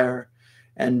gyre,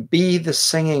 and be the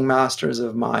singing masters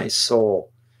of my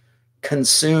soul.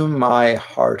 Consume my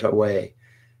heart away,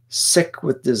 sick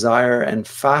with desire, and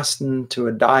fasten to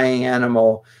a dying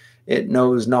animal it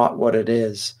knows not what it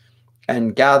is,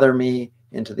 and gather me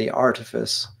into the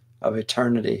artifice of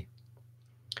eternity.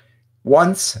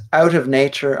 Once out of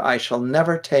nature, I shall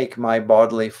never take my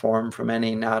bodily form from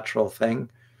any natural thing,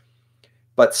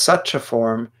 but such a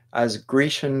form as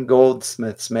Grecian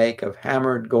goldsmiths make of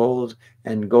hammered gold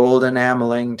and gold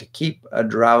enameling to keep a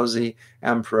drowsy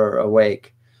emperor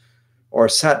awake, or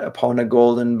set upon a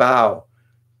golden bough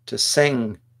to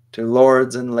sing to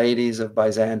lords and ladies of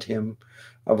Byzantium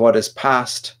of what is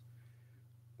past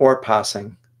or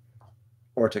passing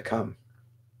or to come.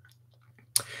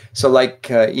 So like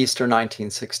Easter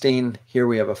 1916, here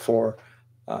we have a 4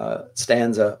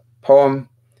 stanza poem,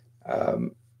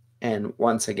 and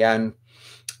once again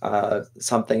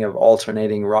something of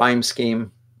alternating rhyme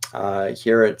scheme.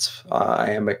 Here it's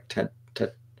iambic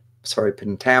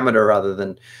pentameter rather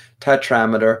than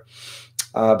tetrameter,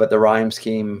 but the rhyme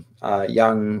scheme: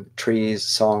 young, trees,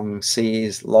 song,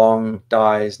 seas, long,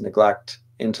 dies, neglect,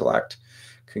 intellect,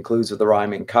 concludes with a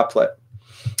rhyming couplet.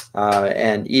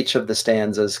 And each of the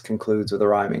stanzas concludes with a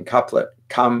rhyming couplet: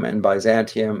 come and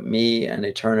Byzantium, me and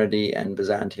eternity and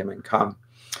Byzantium and come.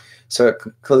 So it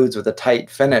concludes with a tight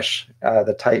finish,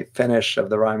 the tight finish of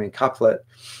the rhyming couplet,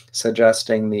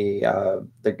 suggesting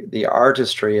the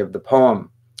artistry of the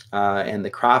poem, and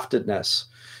the craftedness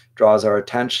draws our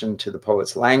attention to the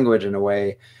poet's language in a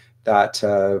way that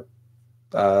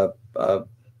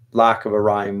lack of a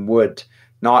rhyme would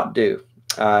not do.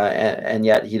 And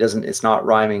yet he doesn't, it's not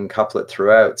rhyming couplet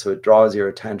throughout, so it draws your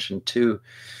attention to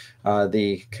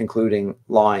the concluding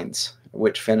lines,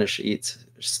 which finish each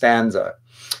stanza.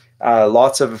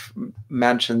 Lots of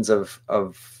mentions of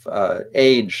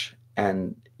age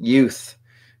and youth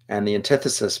and the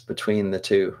antithesis between the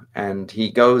two. And he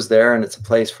goes there, and it's a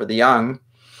place for the young,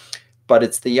 but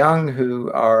it's the young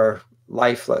who are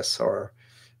lifeless or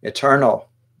eternal.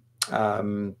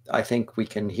 I think we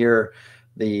can hear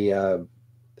the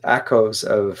echoes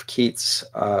of Keats'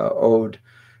 ode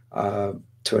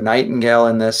to a nightingale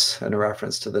in this, and a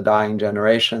reference to the dying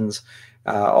generations.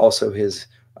 Also his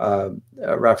a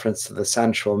reference to the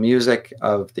sensual music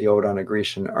of the Ode on a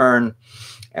Grecian Urn,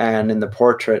 and in the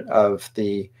portrait of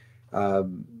the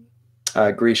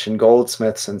Grecian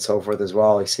goldsmiths and so forth as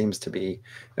well. He seems to be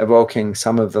evoking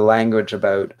some of the language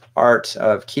about art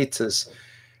of Keats's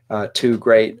 2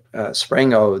 great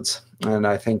spring odes. And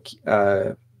I think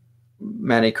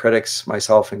many critics,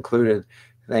 myself included,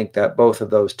 think that both of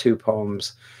those 2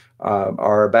 poems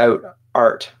are about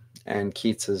art and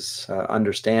Keats's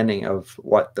understanding of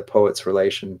what the poet's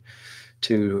relation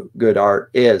to good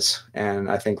art is. And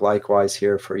I think likewise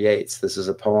here for Yeats, this is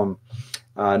a poem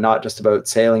not just about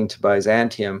sailing to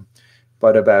Byzantium,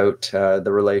 but about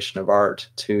the relation of art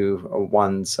to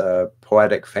one's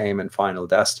poetic fame and final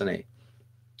destiny.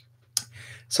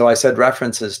 So I said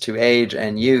references to age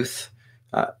and youth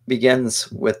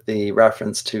begins with the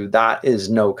reference to "that is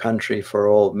no country for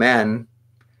old men."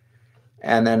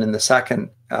 And then in the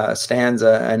second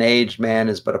stanza, "an aged man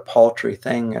is but a paltry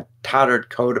thing, a tattered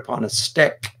coat upon a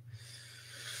stick."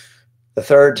 The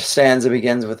third stanza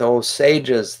begins with "O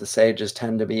sages." The sages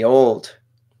tend to be old,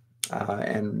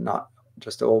 and not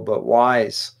just old, but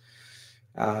wise.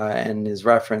 And his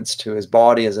reference to his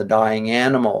body as a dying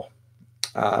animal.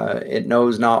 It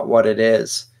knows not what it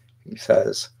is, he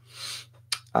says.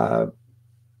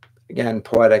 Again,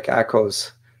 poetic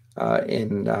echoes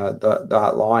in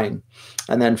that line.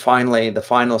 And then finally, the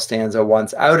final stanza,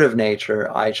 "once out of nature,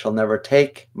 I shall never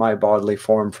take my bodily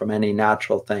form from any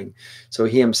natural thing." So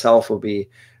he himself will be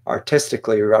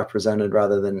artistically represented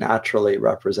rather than naturally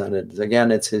represented.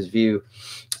 Again, it's his view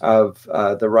of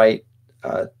the right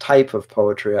type of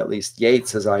poetry, at least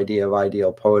Yeats's idea of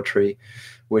ideal poetry,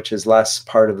 which is less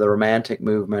part of the Romantic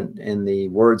movement in the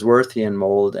Wordsworthian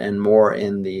mold and more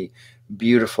in the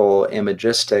beautiful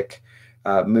imagistic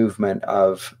movement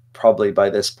of, probably by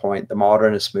this point, the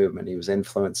Modernist movement. He was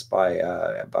influenced by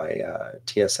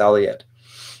T.S. Eliot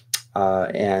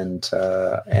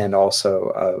and also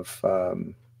of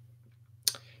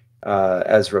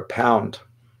Ezra Pound.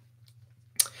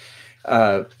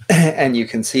 And you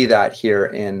can see that here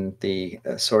in the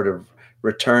sort of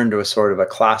return to a sort of a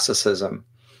classicism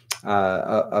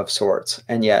of sorts,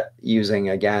 and yet using,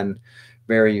 again,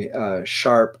 very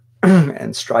sharp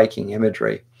and striking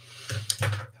imagery.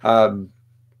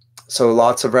 So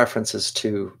lots of references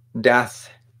to death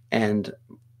and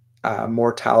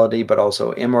mortality, but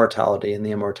also immortality, and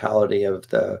the immortality of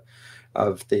the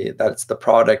that's the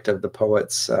product of the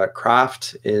poet's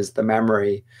craft, is the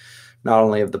memory not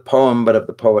only of the poem but of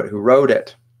the poet who wrote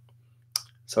it.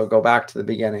 So go back to the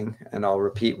beginning, and I'll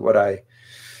repeat what I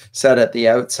said at the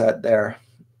outset there.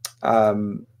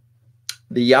 The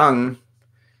young,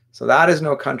 so that is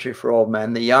no country for old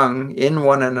men. The young in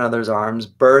one another's arms,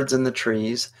 birds in the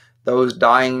trees, those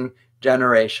dying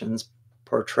generations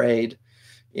portrayed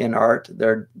in art.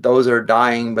 Those are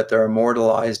dying, but they're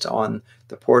immortalized on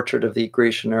the portrait of the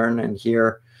Grecian urn. And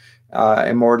here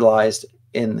immortalized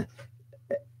in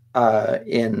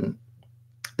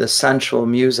the sensual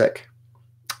music,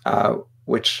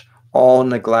 which all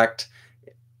neglect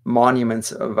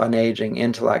monuments of unaging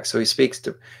intellect. So he speaks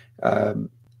to,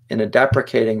 in a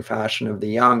deprecating fashion of the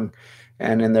young,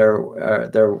 and in their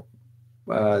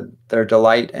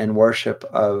delight and worship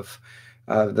of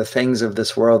the things of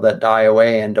this world that die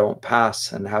away and don't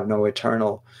pass and have no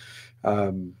eternal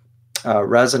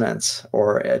resonance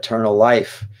or eternal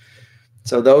life.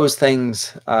 So those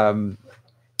things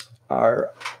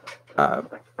are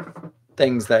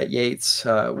things that Yeats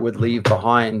would leave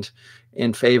behind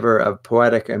in favor of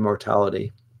poetic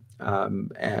immortality,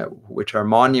 which are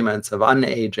monuments of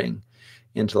unaging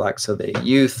intellect. So the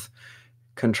youth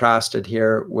contrasted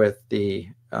here with the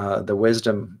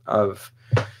wisdom of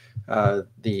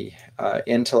the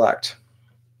intellect.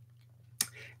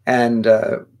 And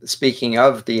speaking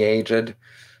of the aged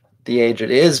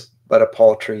is but a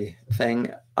paltry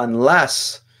thing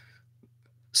unless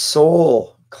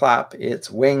soul clap its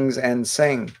wings and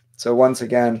sing. So once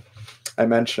again, I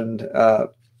mentioned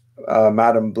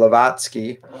Madame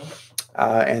Blavatsky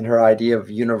and her idea of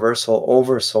universal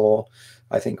oversoul.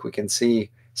 I think we can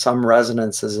see some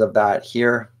resonances of that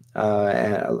here,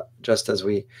 and just as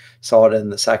we saw it in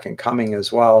the Second Coming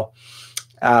as well.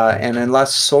 And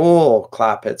unless soul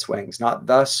clap its wings, not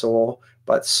the soul,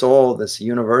 but soul, this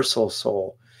universal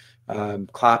soul,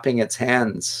 clapping its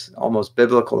hands, almost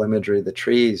biblical imagery, the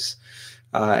trees,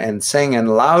 and sing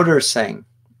and louder sing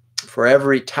for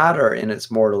every tatter in its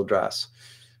mortal dress.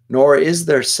 Nor is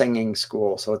there singing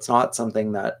school. So it's not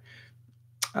something that,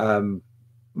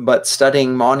 but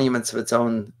studying monuments of its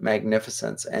own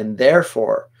magnificence. And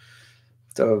therefore,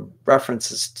 so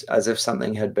references as if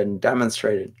something had been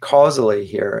demonstrated causally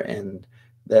here in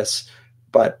this,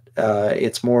 but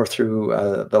it's more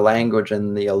through the language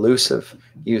and the elusive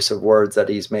use of words that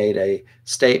he's made a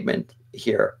statement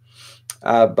here.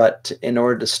 But in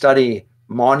order to study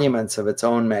monuments of its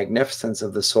own magnificence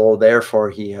of the soul, therefore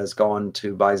he has gone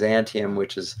to Byzantium,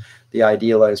 which is the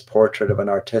idealized portrait of an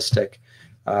artistic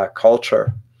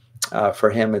culture. For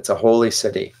him, it's a holy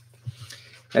city.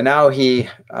 And now he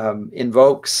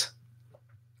invokes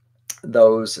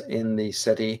those in the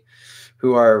city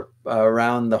who are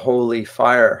around the holy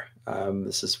fire.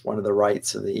 This is one of the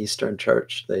rites of the Eastern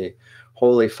Church, the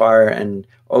holy fire. And,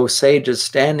 O sages,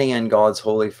 standing in God's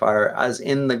holy fire, as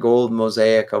in the gold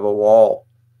mosaic of a wall.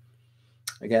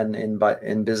 Again,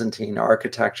 in Byzantine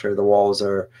architecture, the walls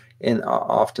are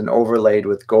often overlaid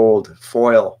with gold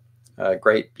foil,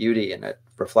 great beauty, and it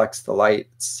reflects the light.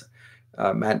 It's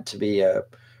meant to be a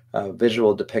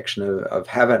visual depiction of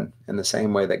heaven, in the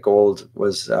same way that gold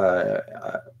was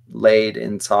laid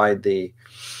inside the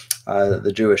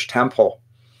Jewish temple.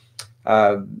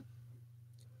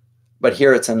 But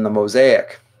here it's in the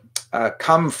mosaic.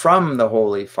 Come from the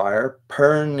holy fire,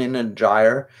 burn in a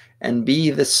gyre, and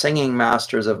be the singing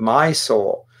masters of my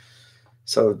soul.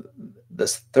 So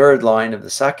this third line of the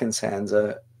second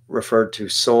stanza referred to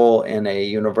soul in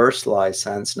a universalized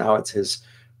sense. Now it's his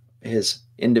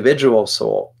individual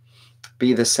soul.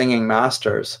 Be the singing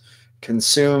masters.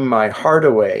 Consume my heart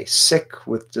away, sick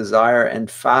with desire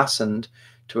and fastened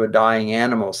to a dying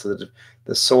animal. So that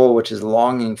the soul, which is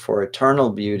longing for eternal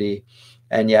beauty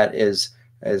and yet is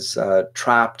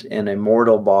trapped in a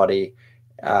mortal body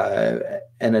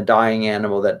and a dying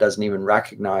animal that doesn't even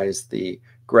recognize the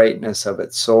greatness of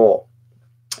its soul.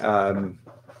 The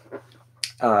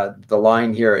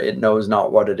line here, it knows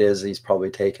not what it is, he's probably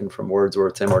taken from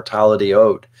Wordsworth's Immortality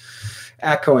Ode,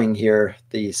 echoing here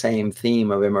the same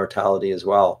theme of immortality as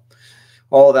well.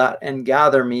 All that, and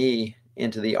gather me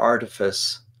into the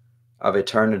artifice of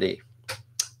eternity.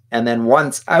 And then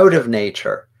once out of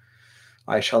nature,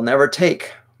 I shall never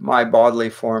take my bodily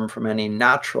form from any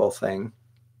natural thing.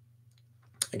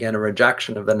 Again, a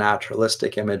rejection of the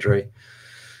naturalistic imagery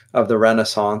of the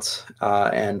Renaissance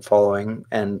and following,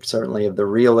 and certainly of the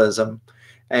realism,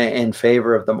 in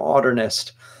favor of the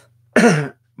modernist,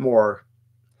 more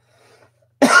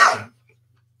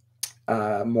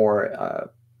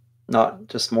not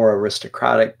just more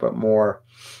aristocratic, but more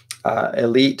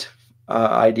elite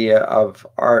idea of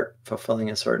art fulfilling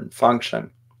a certain function.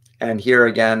 And here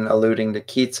again, alluding to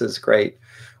Keats's great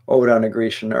Ode on a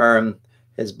Grecian Urn,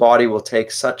 his body will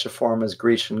take such a form as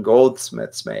Grecian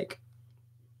goldsmiths make.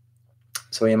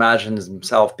 So he imagines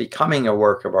himself becoming a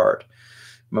work of art,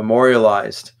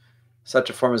 memorialized, such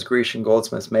a form as Grecian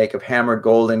goldsmiths make of hammered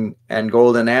gold and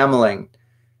gold enameling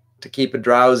to keep a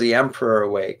drowsy emperor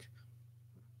awake,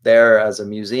 there as a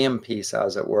museum piece,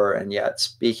 as it were, and yet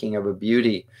speaking of a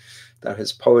beauty that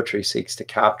his poetry seeks to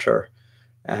capture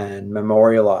and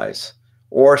memorialize.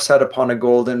 or set upon a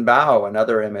golden bough,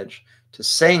 another image, to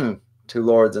sing to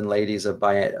lords and ladies of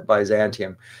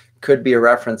Byzantium. Could be a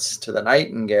reference to the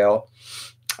nightingale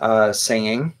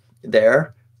singing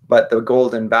there, but the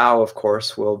golden bough, of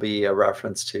course, will be a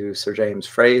reference to Sir James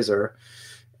Fraser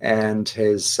and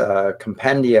his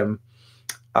compendium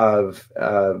of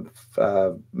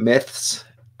myths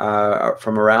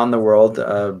from around the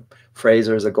world.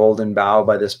 Fraser's A Golden Bough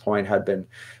by this point had been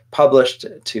published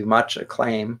to much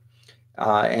acclaim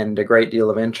and a great deal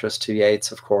of interest to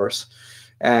Yeats, of course.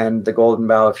 And the Golden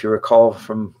Bough, if you recall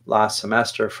from last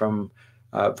semester, from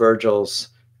Virgil's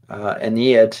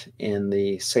Aeneid in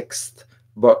the 6th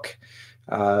book,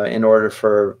 in order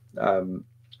for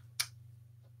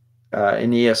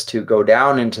Aeneas to go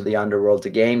down into the underworld to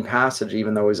gain passage,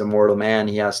 even though he's a mortal man,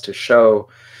 he has to show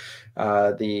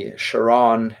the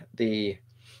Charon, the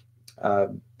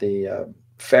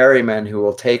ferryman who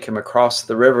will take him across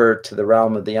the river to the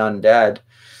realm of the undead.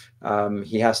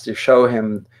 He has to show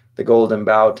him the golden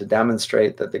bough to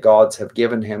demonstrate that the gods have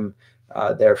given him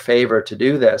their favor to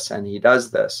do this, and he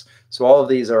does this. So all of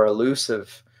these are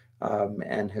elusive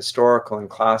and historical and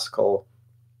classical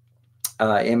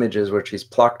images which he's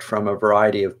plucked from a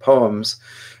variety of poems,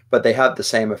 but they have the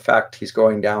same effect. He's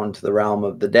going down to the realm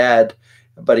of the dead,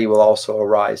 but he will also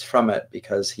arise from it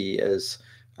because he is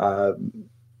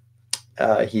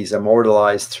he's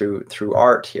immortalized through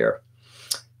art here.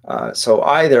 So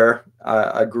either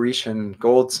a Grecian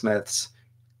goldsmith's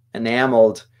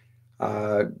enameled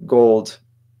gold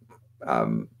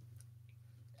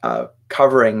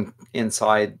covering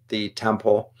inside the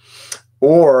temple,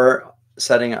 or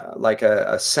setting like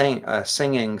a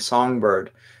singing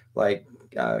songbird, like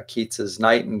Keats's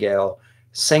Nightingale,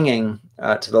 singing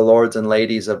to the lords and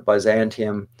ladies of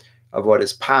Byzantium of what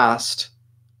is past,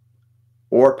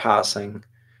 or passing,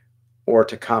 or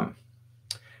to come.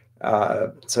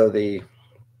 So the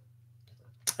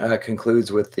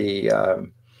concludes with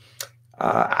the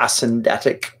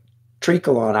ascendetic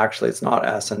tricolon. Actually, it's not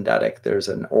ascendetic. There's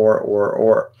an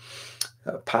or.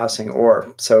 Passing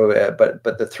or. So, but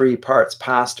the three parts: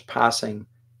 past, passing,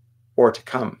 or to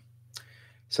come.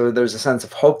 So there's a sense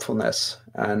of hopefulness,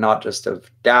 not just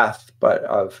of death, but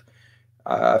of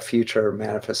a future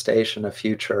manifestation, a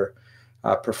future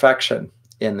perfection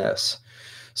in this.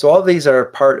 So all these are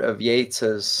part of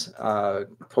Yeats's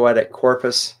poetic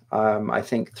corpus. I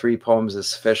think 3 poems is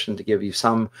sufficient to give you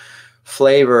some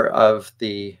flavor of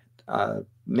the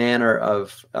manner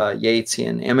of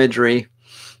Yeatsian imagery.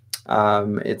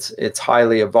 It's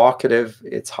highly evocative,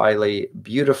 it's highly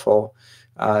beautiful,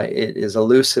 it is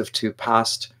elusive to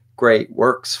past great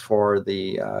works for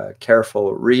the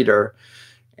careful reader,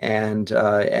 and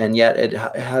yet it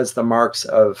has the marks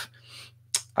of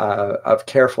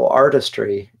careful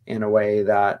artistry in a way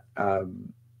that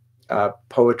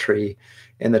poetry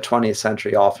in the 20th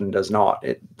century often does not.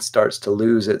 It starts to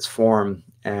lose its form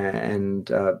and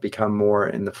become more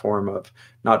in the form of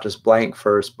not just blank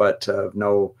verse, but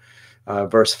no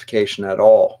versification at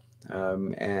all.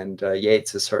 And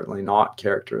Yeats is certainly not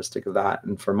characteristic of that.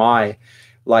 And for my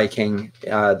liking,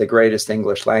 the greatest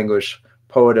English language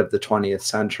poet of the 20th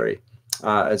century,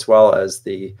 as well as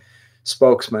the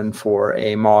spokesman for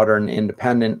a modern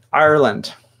independent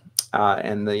Ireland,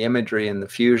 and the imagery and the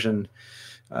fusion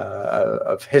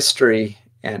of history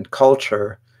and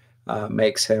culture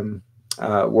makes him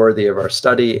worthy of our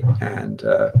study. And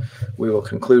we will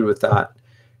conclude with that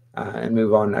and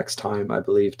move on next time, I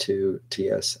believe, to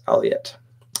T.S. Eliot.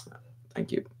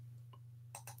 Thank you.